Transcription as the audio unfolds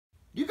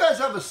Do you guys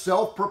have a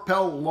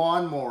self-propelled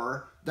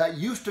lawnmower that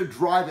used to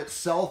drive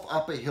itself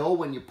up a hill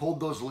when you pulled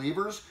those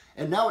levers,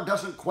 and now it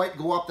doesn't quite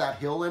go up that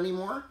hill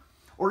anymore?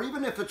 Or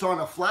even if it's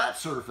on a flat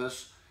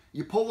surface,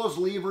 you pull those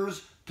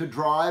levers to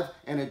drive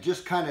and it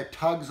just kind of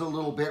tugs a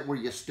little bit where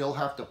you still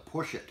have to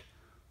push it.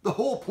 The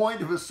whole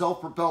point of a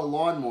self-propelled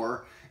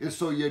lawnmower is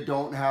so you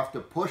don't have to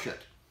push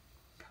it.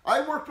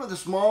 I worked with a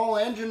small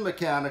engine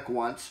mechanic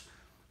once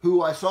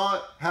who I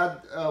saw had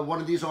one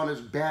of these on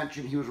his bench,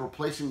 and he was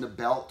replacing the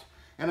belt.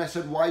 And I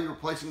said, why are you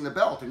replacing the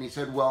belt? And he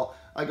said, well,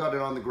 I got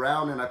it on the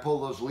ground and I pull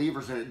those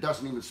levers and it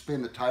doesn't even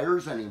spin the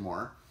tires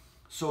anymore.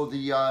 So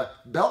the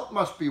belt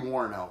must be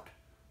worn out.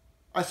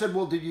 I said,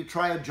 well, did you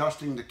try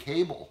adjusting the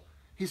cable?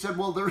 He said,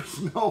 well, there's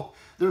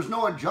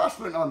no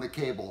adjustment on the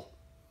cable.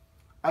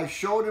 I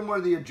showed him where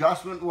the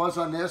adjustment was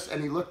on this,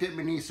 and he looked at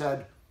me and he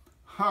said,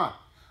 huh,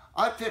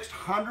 I fixed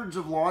hundreds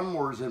of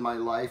lawnmowers in my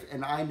life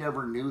and I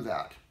never knew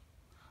that.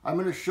 I'm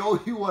going to show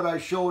you what I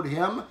showed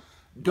him.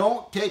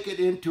 Don't take it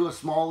into a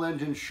small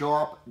engine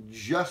shop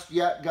just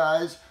yet,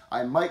 guys.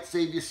 I might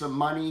save you some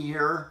money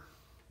here.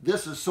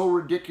 This is so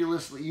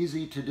ridiculously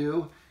easy to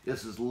do.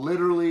 This is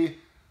literally,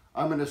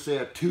 I'm going to say,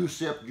 a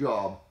 2-sip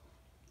job.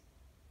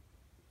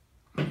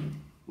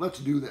 Let's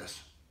do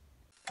this.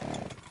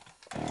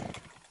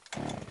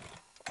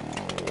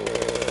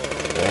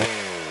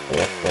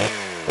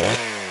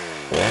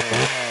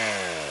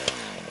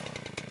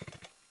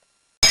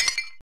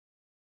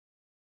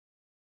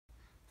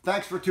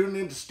 Thanks for tuning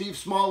in to Steve's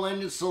Small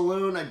Engine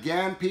Saloon.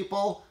 Again,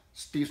 people,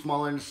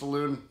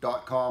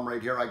 stevesmallenginesaloon.com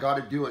right here. I got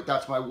to do it.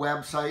 That's my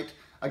website.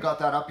 I got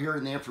that up here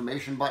in the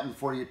information button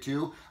for you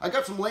too. I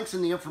got some links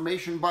in the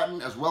information button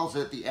as well as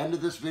at the end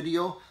of this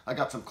video. I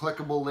got some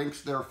clickable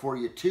links there for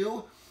you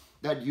too,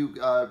 that you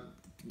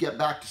get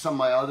back to some of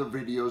my other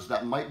videos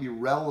that might be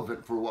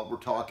relevant for what we're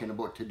talking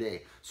about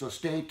today. So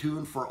stay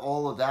tuned for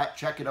all of that.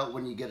 Check it out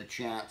when you get a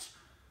chance.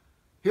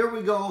 Here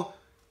we go.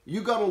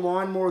 You got a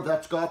lawnmower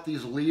that's got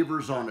these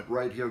levers on it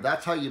right here.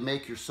 That's how you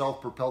make your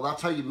self-propel.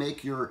 That's how you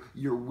make your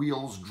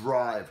wheels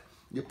drive.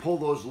 You pull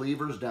those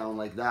levers down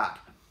like that.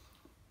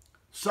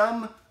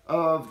 Some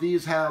of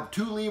these have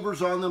 2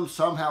 levers on them.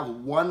 Some have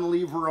 1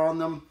 lever on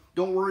them.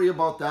 Don't worry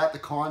about that. The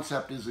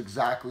concept is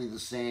exactly the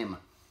same.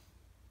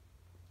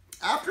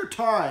 After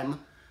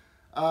time,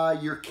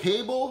 your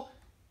cable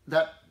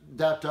that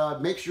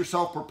makes your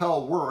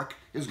self-propel work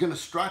is going to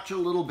stretch a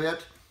little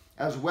bit,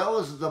 as well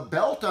as the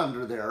belt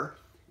under there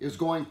is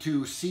going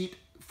to seat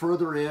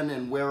further in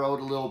and wear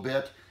out a little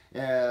bit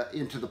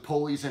into the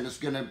pulleys, and it's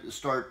going to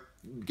start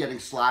getting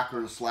slacker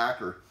and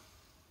slacker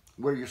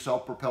where your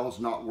self-propel is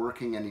not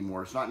working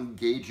anymore. It's not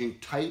engaging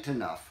tight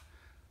enough.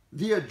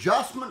 The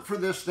adjustment for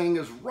this thing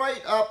is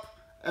right up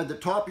at the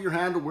top of your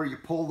handle where you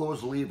pull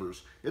those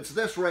levers. It's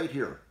this right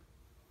here.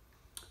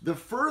 The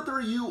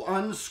further you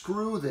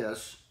unscrew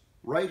this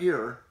right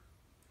here,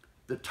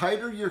 the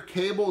tighter your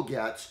cable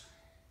gets,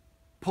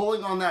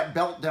 pulling on that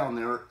belt down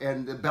there,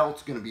 and the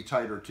belt's going to be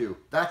tighter too.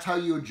 That's how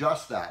you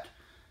adjust that.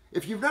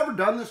 If you've never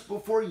done this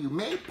before, you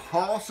may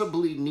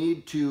possibly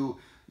need to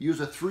use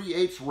a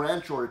 3/8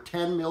 wrench or a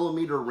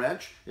 10mm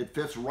wrench. It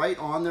fits right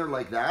on there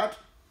like that.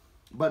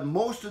 But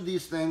most of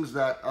these things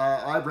that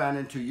I've ran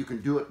into, you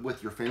can do it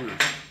with your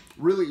fingers.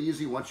 Really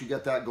easy once you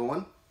get that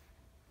going.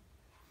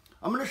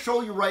 I'm going to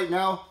show you right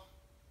now.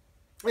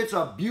 It's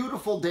a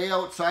beautiful day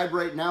outside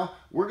right now.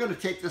 We're going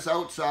to take this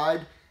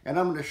outside and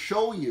I'm going to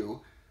show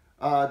you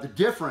the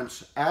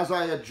difference as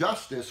I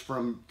adjust this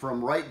from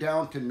right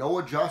down to no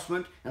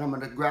adjustment, and I'm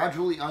going to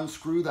gradually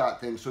unscrew that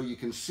thing so you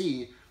can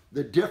see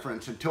the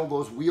difference until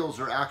those wheels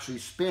are actually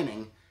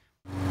spinning.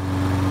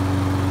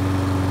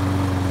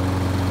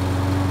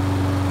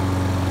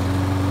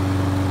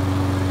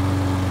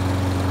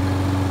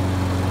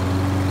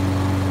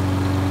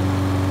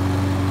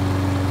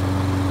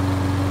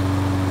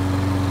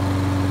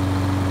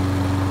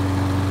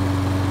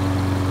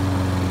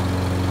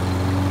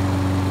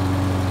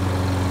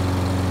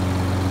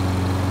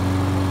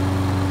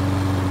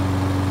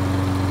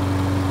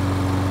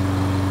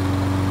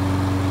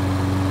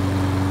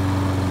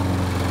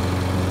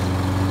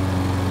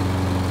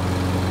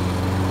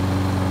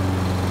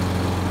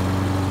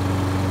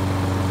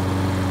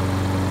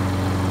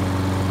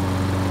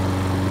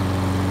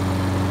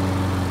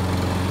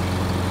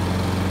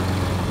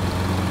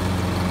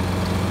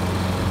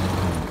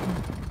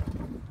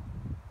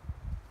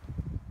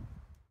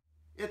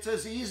 It's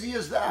as easy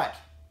as that.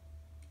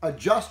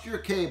 Adjust your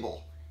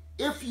cable.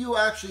 If you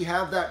actually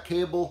have that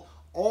cable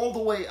all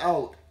the way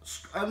out,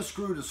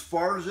 unscrewed as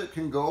far as it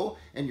can go,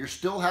 and you're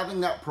still having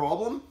that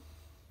problem,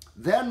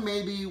 then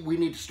maybe we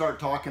need to start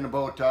talking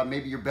about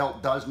maybe your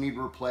belt does need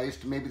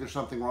replaced, maybe there's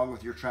something wrong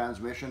with your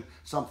transmission,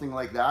 something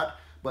like that.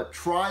 But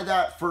try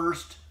that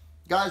first.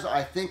 Guys,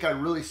 I think I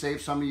really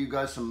saved some of you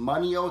guys some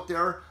money out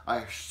there.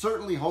 I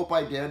certainly hope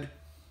I did.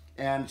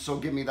 And so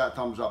give me that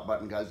thumbs up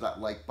button, guys, that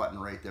like button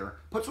right there.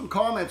 Put some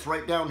comments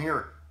right down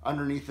here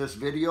underneath this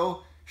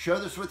video. Share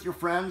this with your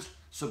friends.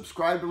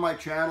 Subscribe to my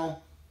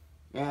channel.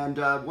 And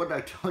what did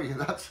I tell you?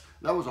 That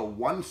was a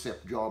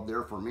 1-sip job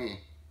there for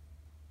me.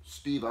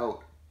 Steve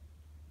out.